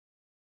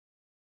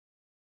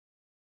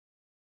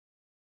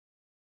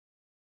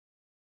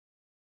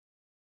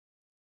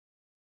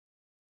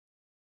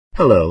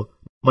Hello,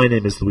 my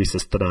name is Luis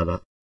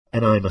Estrada,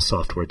 and I'm a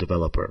software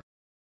developer.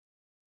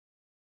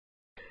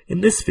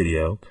 In this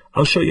video,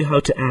 I'll show you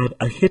how to add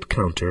a hit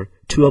counter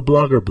to a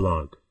Blogger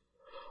blog.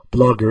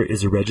 Blogger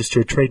is a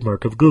registered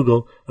trademark of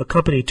Google, a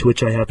company to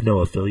which I have no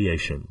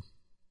affiliation.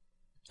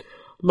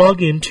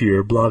 Log into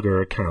your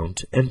Blogger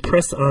account and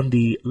press on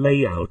the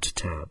Layout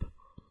tab.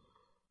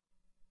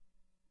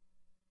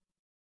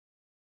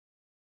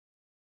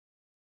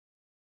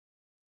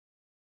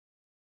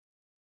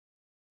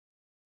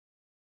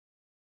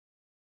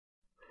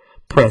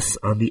 Press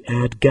on the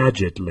Add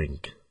Gadget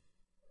link.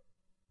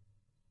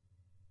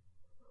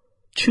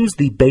 Choose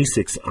the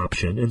Basics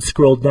option and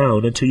scroll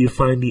down until you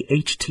find the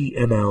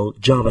HTML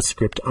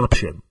JavaScript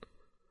option.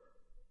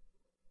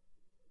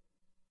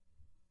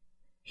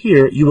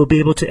 Here, you will be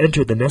able to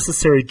enter the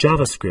necessary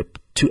JavaScript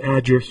to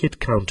add your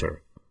hit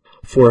counter.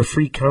 For a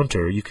free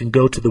counter, you can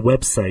go to the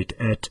website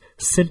at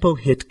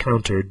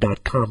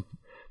simplehitcounter.com.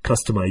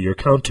 Customize your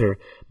counter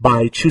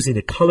by choosing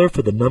a color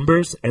for the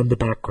numbers and the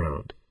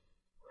background.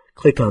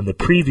 Click on the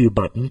Preview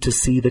button to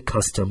see the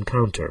custom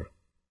counter.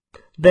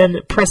 Then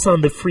press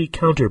on the Free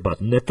Counter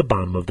button at the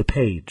bottom of the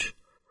page.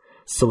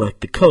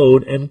 Select the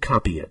code and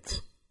copy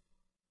it.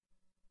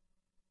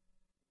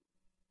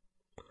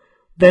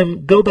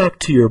 Then go back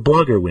to your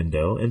Blogger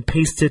window and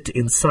paste it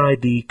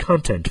inside the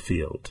Content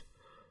field.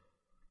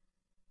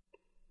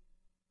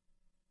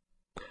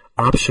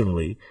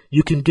 Optionally,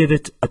 you can give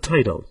it a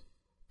title.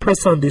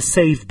 Press on the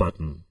Save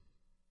button.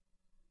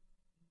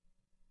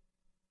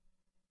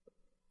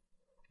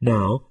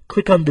 Now,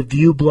 click on the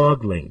View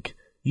Blog link.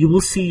 You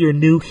will see your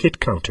new hit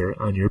counter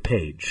on your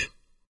page.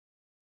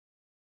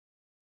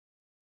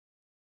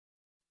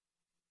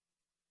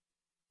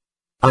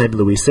 I'm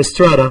Luis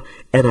Estrada,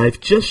 and I've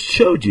just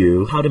showed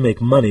you how to make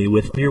money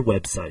with your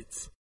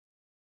websites.